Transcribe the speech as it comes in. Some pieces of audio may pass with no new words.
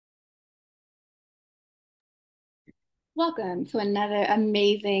Welcome to another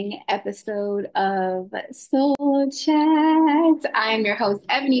amazing episode of Soul Chat. I am your host,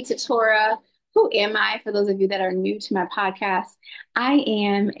 Ebony Tutora. Who am I? For those of you that are new to my podcast, I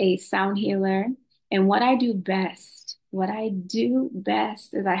am a sound healer, and what I do best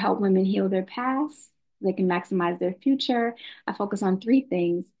is I help women heal their past. So they can maximize their future. I focus on three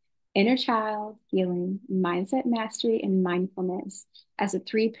things: inner child healing, mindset mastery, and mindfulness as the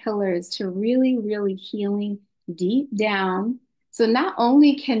three pillars to really healing deep down. So not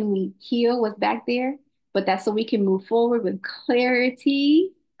only can we heal what's back there, but that's so we can move forward with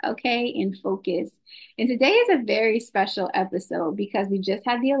clarity, okay, and focus. And today is a very special episode because we just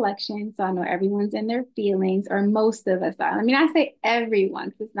had the election. So I know everyone's in their feelings, or most of us are. I mean, I say everyone,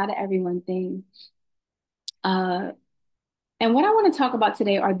 because it's not an everyone thing. Uh, and what I want to talk about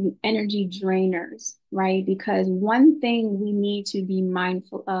today are the energy drainers, right? Because one thing we need to be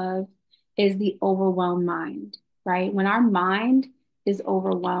mindful of is the overwhelmed mind, right? When our mind is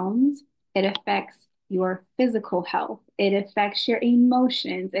overwhelmed, it affects your physical health, it affects your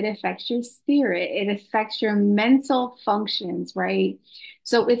emotions, it affects your spirit, it affects your mental functions, right?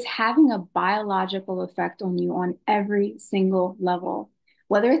 So it's having a biological effect on you on every single level,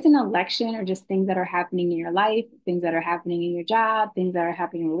 whether it's an election or just things that are happening in your life, things that are happening in your job, things that are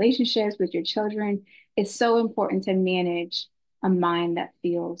happening in relationships with your children. It's so important to manage a mind that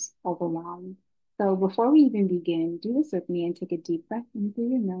feels overwhelmed. So before we even begin, do this with me and take a deep breath in through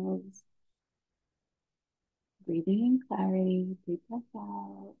your nose, breathing in clarity, deep breath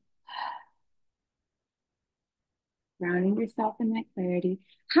out, grounding yourself in that clarity.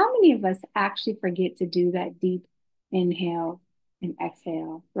 How many of us actually forget to do that deep inhale and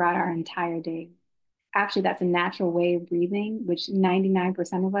exhale throughout our entire day? Actually, that's a natural way of breathing, which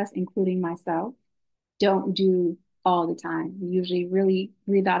 99% of us, including myself, don't do all the time. We usually really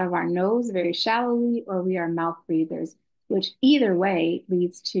breathe out of our nose very shallowly, or we are mouth breathers, which either way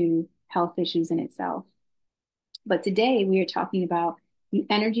leads to health issues in itself. But today we are talking about the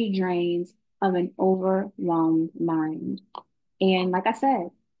energy drains of an overwhelmed mind. And like I said,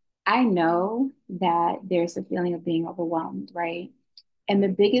 I know that there's a feeling of being overwhelmed, right? And the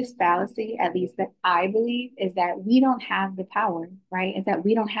biggest fallacy, at least that I believe, is that we don't have the power, right? Is that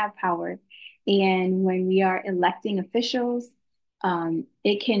we don't have power. And when we are electing officials,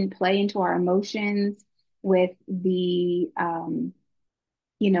 it can play into our emotions with the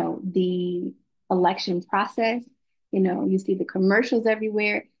election process. You see the commercials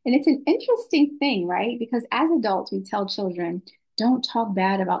everywhere. And it's an interesting thing, right? Because as adults, we tell children, don't talk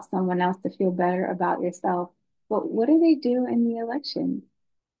bad about someone else to feel better about yourself. But what do they do in the election?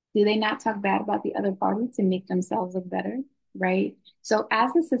 Do they not talk bad about the other party to make themselves look better? Right. So,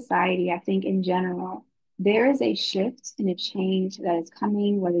 as a society, I think in general, there is a shift and a change that is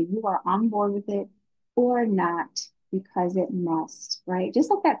coming, whether you are on board with it or not, because it must, right? Just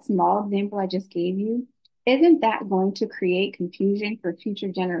like that small example I just gave you, isn't that going to create confusion for future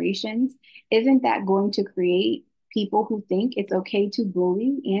generations? Isn't that going to create people who think it's okay to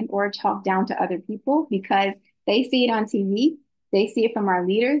bully and or talk down to other people because they see it on TV? They see it from our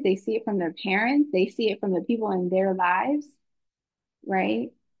leaders, they see it from their parents, they see it from the people in their lives, right?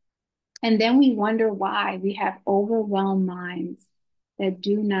 And then we wonder why we have overwhelmed minds that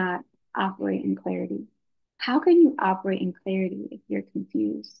do not operate in clarity. How can you operate in clarity if you're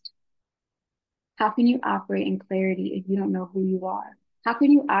confused? How can you operate in clarity if you don't know who you are? How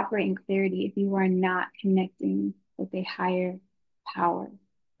can you operate in clarity if you are not connecting with a higher power,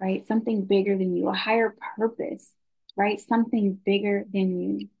 right? Something bigger than you, a higher purpose, right? Something bigger than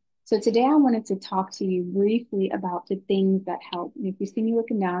you. So today I wanted to talk to you briefly about the things that help. And if you see me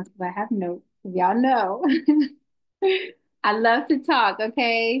looking down, it's because I have notes. Y'all know I love to talk,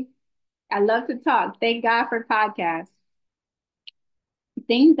 okay? I love to talk. Thank God for podcasts.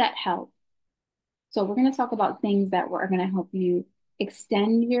 Things that help. So we're going to talk about things that are going to help you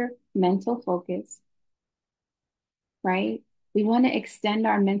extend your mental focus, right? We want to extend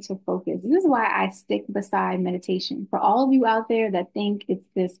our mental focus. This is why I stick beside meditation. For all of you out there that think it's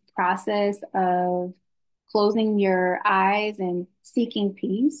this process of closing your eyes and seeking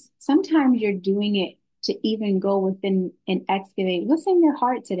peace, sometimes you're doing it to even go within and excavate what's in your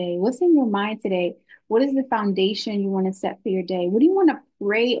heart today? What's in your mind today? What is the foundation you want to set for your day? What do you want to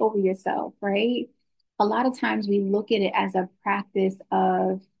pray over yourself, right? A lot of times we look at it as a practice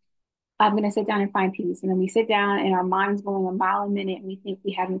of I'm going to sit down and find peace. And then we sit down and our mind's going a mile a minute and we think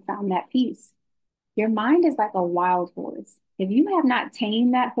we haven't found that peace. Your mind is like a wild horse. If you have not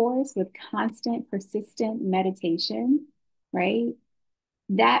tamed that horse with constant, persistent meditation, right,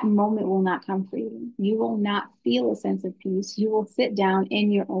 that moment will not come for you. You will not feel a sense of peace. You will sit down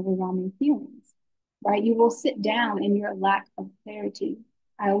in your overwhelming feelings. right? You will sit down in your lack of clarity.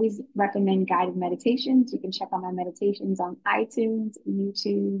 I always recommend guided meditations. You can check out my meditations on iTunes,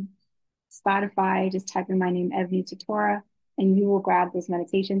 YouTube, Spotify. Just type in my name, Ebony Tutora, and you will grab those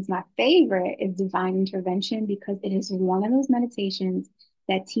meditations. My favorite is Divine Intervention because it is one of those meditations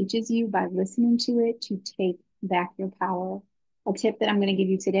that teaches you by listening to it to take back your power. A tip that I'm going to give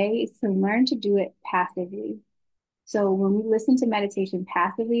you today is to learn to do it passively. So when we listen to meditation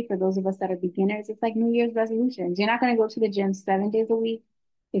passively, for those of us that are beginners, it's like New Year's resolutions. You're not going to go to the gym 7 days a week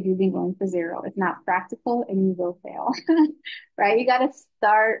if you've been going for zero. It's not practical and you will fail, right? You got to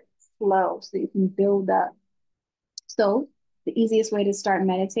start slow so you can build up. So the easiest way to start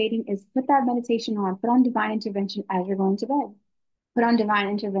meditating is put that meditation on, put on divine intervention as you're going to bed. Put on divine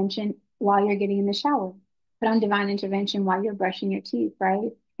intervention while you're getting in the shower. Put on divine intervention while you're brushing your teeth, right?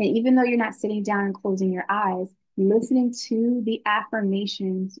 And even though you're not sitting down and closing your eyes, listening to the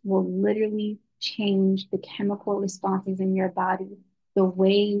affirmations will literally change the chemical responses in your body, the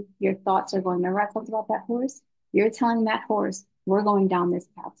way your thoughts are going. Remember, I talked about that horse? You're telling that horse, we're going down this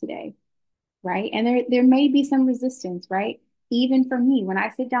path today, right? And there may be some resistance, right? Even for me, when I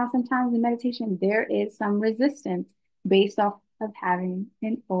sit down sometimes in meditation, there is some resistance based off of having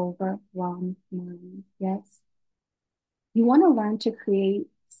an overwhelmed mind. Yes. You want to learn to create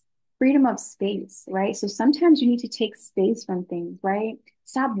freedom of space, right? So sometimes you need to take space from things, right?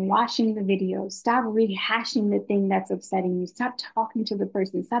 Stop watching the videos, stop rehashing the thing that's upsetting you, stop talking to the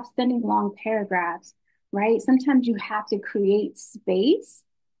person, stop sending long paragraphs, right? Sometimes you have to create space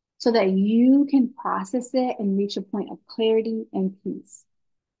so that you can process it and reach a point of clarity and peace,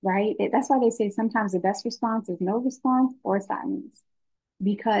 right? That's why they say sometimes the best response is no response or silence,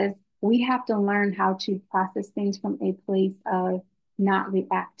 because we have to learn how to process things from a place of not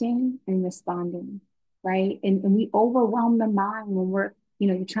reacting and responding, right? And we overwhelm the mind when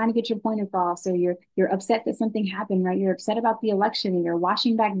you're trying to get your point across, or you're upset that something happened, right? You're upset about the election, and you're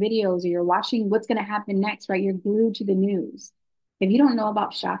watching back videos, or you're watching what's going to happen next, right? You're glued to the news. If you don't know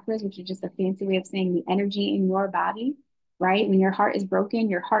about chakras, which is just a fancy way of saying the energy in your body, right? When your heart is broken,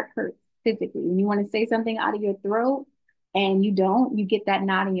 your heart hurts physically. When you want to say something out of your throat, and you don't, you get that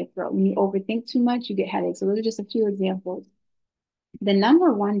knot in your throat. When you overthink too much, you get headaches. So those are just a few examples. The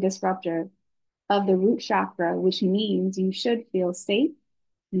number one disruptor of the root chakra, which means you should feel safe,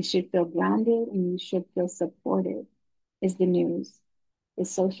 you should feel grounded, and you should feel supported, is the news, is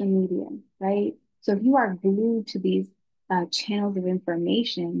social media, right? So if you are glued to these channels of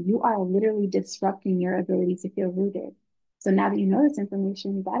information, you are literally disrupting your ability to feel rooted. So now that you know this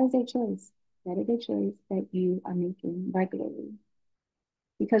information, that is a choice. That is a choice that you are making regularly.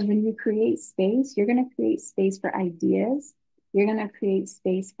 Because when you create space, you're going to create space for ideas, you're going to create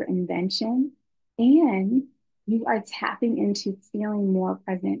space for invention, and you are tapping into feeling more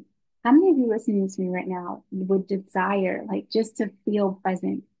present. How many of you listening to me right now would desire, like, just to feel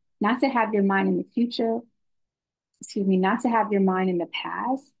present, not to have your mind in the future, excuse me, not to have your mind in the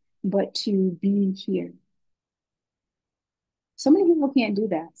past, but to be here? So many people can't do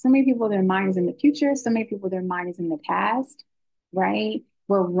that. So many people, their mind is in the future. So many people, their mind is in the past, right?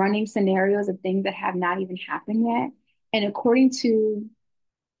 We're running scenarios of things that have not even happened yet. And according to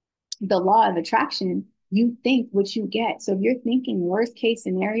the law of attraction, you think what you get. So if you're thinking worst case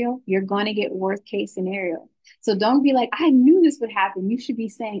scenario, you're going to get worst case scenario. So don't be like, I knew this would happen. You should be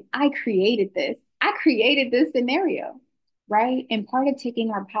saying, I created this. I created this scenario, right? And part of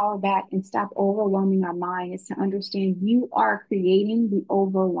taking our power back and stop overwhelming our mind is to understand you are creating the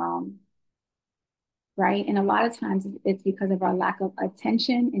overwhelm, right? And a lot of times it's because of our lack of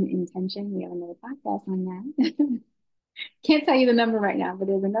attention and intention. We have another podcast on that. Can't tell you the number right now, but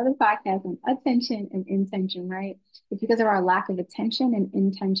there's another podcast on attention and intention, right? It's because of our lack of attention and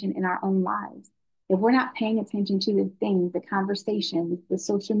intention in our own lives. If we're not paying attention to the things, the conversations, the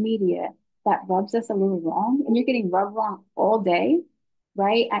social media that rubs us a little wrong, and you're getting rubbed wrong all day,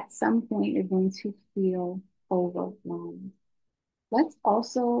 right? At some point, you're going to feel overwhelmed. Let's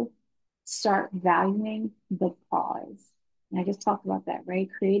also start valuing the pause. And I just talked about that, right?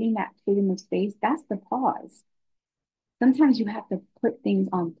 Creating that freedom of space, that's the pause. Sometimes you have to put things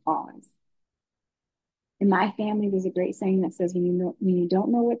on pause. In my family, there's a great saying that says, when you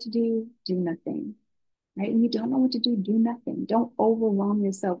don't know what to do nothing. Right? When you don't know what to do nothing. Don't overwhelm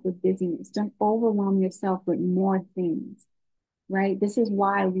yourself with busyness. Don't overwhelm yourself with more things. Right? This is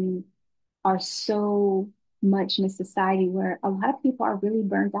why we are so much in a society where a lot of people are really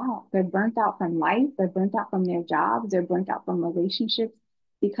burnt out. They're burnt out from life, they're burnt out from their jobs, they're burnt out from relationships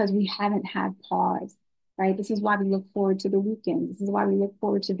because we haven't had pause, right? This is why we look forward to the weekends. This is why we look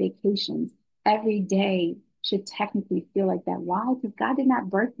forward to vacations. Every day should technically feel like that. Why? Because God did not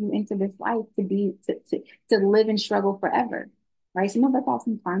birth you into this life to live and struggle forever, right? Some of us have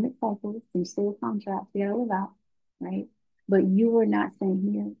some karmic cycles, some soul contracts we gotta live out, right? But you were not sent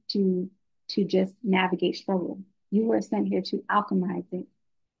here to just navigate struggle. You were sent here to alchemize it,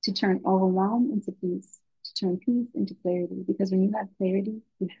 to turn overwhelm into peace, to turn peace into clarity. Because when you have clarity,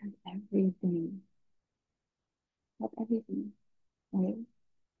 you have everything. You have everything, right?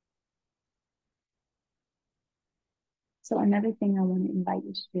 So another thing I want to invite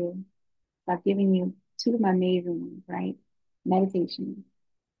you to do, I've given you two of my major ones, right? Meditation,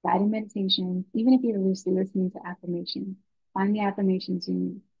 guided meditation, even if you're loosely listening to affirmations, find the affirmations you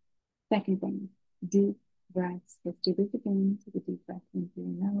need. Second thing, deep breaths. Let's do this again. Take a deep breath in through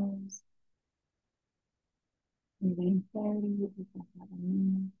your nose. Breathing in clarity, deep breath out of the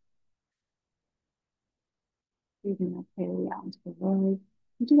nose. Breathing out clarity out into the void.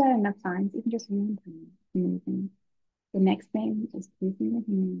 You do that enough times, you can just remember amazing. The next thing is placing your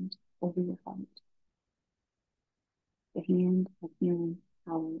hand over your heart, the hand of healing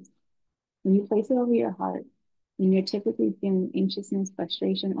powers. When you place it over your heart, when you're typically feeling anxiousness,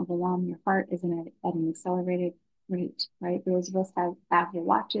 frustration, overwhelm, your heart is at an accelerated rate, right? Those of us have Apple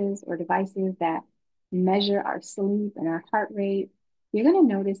watches or devices that measure our sleep and our heart rate. You're going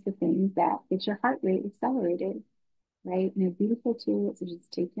to notice the things that get your heart rate accelerated, right? And a beautiful tool is to just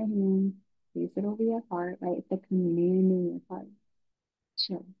take your hand, place it over your heart, right? It's like commanding your heart.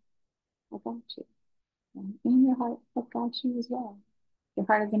 Chill. I got you. And your heart, I got you as well. Your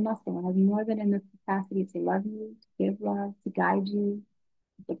heart is a muscle and has more than enough capacity to love you, to give love, to guide you,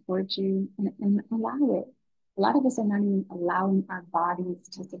 to support you, and allow it. A lot of us are not even allowing our bodies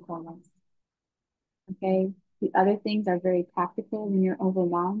to support us. Okay. The other things are very practical when you're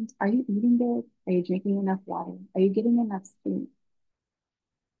overwhelmed. Are you eating good? Are you drinking enough water? Are you getting enough sleep?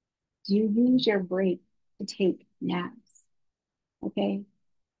 Do you use your break to take naps? Okay.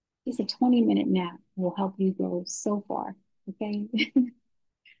 Just a 20-minute nap will help you go so far. Okay.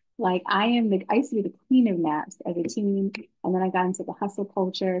 Like I used to be the queen of naps as a teen, and then I got into the hustle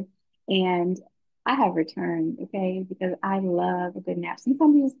culture, and I have returned, okay, because I love a good nap.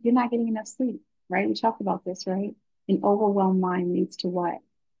 Sometimes you're not getting enough sleep, right? We talked about this, right? An overwhelmed mind leads to what,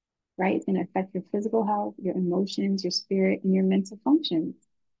 right? It's going to affect your physical health, your emotions, your spirit, and your mental functions.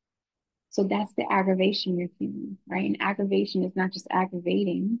 So that's the aggravation you're feeling, right? And aggravation is not just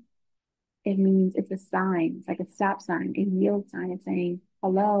aggravating, it means it's a sign. It's like a stop sign, a yield sign. It's saying,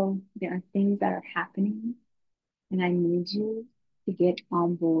 hello, there are things that are happening and I need you to get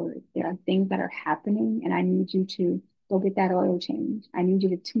on board. There are things that are happening and I need you to go get that oil change. I need you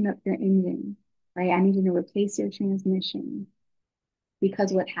to tune up your engine, right? I need you to replace your transmission.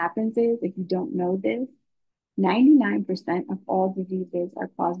 Because what happens is, if you don't know this, 99% of all diseases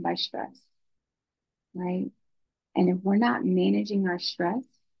are caused by stress, right? And if we're not managing our stress,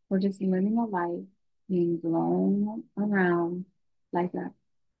 we're just living a life being blown around like a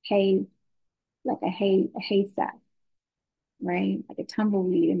hay, like a haystack, right? Like a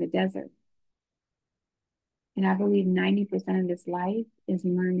tumbleweed in the desert. And I believe 90% of this life is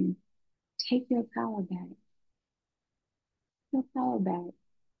learning. Take your power back. Your power back.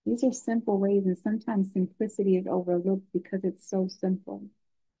 These are simple ways, and sometimes simplicity is overlooked because it's so simple,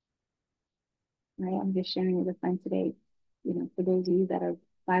 right? I'm just sharing with a friend today, for those of you that are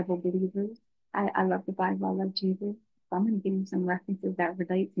Bible believers, I love the Bible, I love Jesus. So I'm going to give you some references that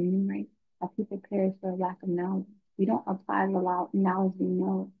relate to me, right? Our people perish for a lack of knowledge. We don't apply the knowledge we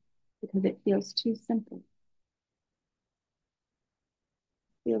know because it feels too simple.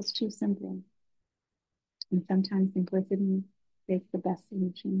 It feels too simple. And sometimes simplicity is the best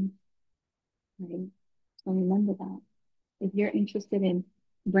solution, right? So remember that. If you're interested in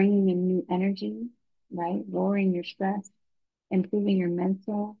bringing in new energy, right? Lowering your stress, improving your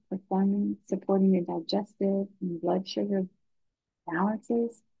mental performance, supporting your digestive and blood sugar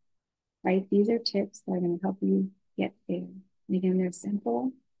balances, right? These are tips that are going to help you get there. And again, they're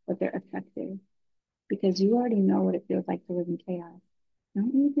simple, but they're effective because you already know what it feels like to live in chaos.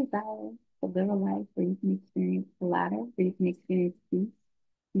 Don't you desire to live a life where you can experience the latter, where you can experience peace,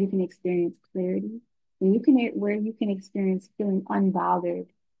 where you can experience clarity, where you can experience feeling unbothered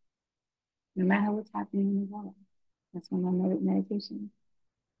no matter what's happening in the world. That's when I know that meditation,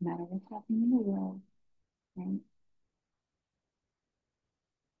 no matter what's happening in the world, right?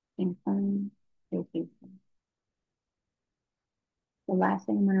 And firm, stay faithful. The last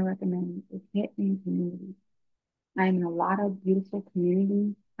thing I'm going to recommend is get in community. I am in a lot of beautiful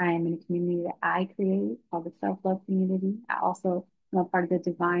communities. I am in a community that I create called the Self-Love Community. I also am a part of the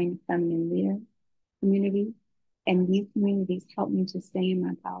Divine Feminine Leader community. And these communities help me to stay in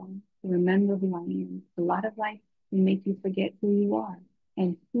my power, to remember who I am. A lot of life can make you forget who you are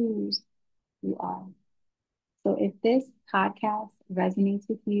and whose you are. So if this podcast resonates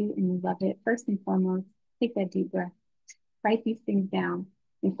with you and you love it, first and foremost, take that deep breath, write these things down,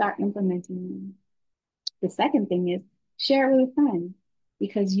 and start implementing them. The second thing is share it with a friend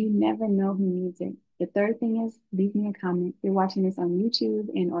because you never know who needs it. The third thing is leave me a comment. If you're watching this on YouTube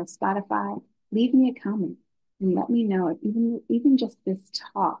and or Spotify, leave me a comment and let me know if even just this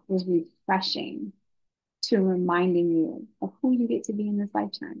talk was refreshing to reminding you of who you get to be in this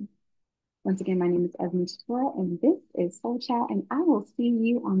lifetime. Once again, my name is Ebony Tutora, and this is Soul Chat, and I will see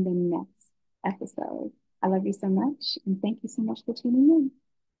you on the next episode. I love you so much, and thank you so much for tuning in.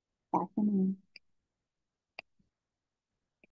 Bye for now.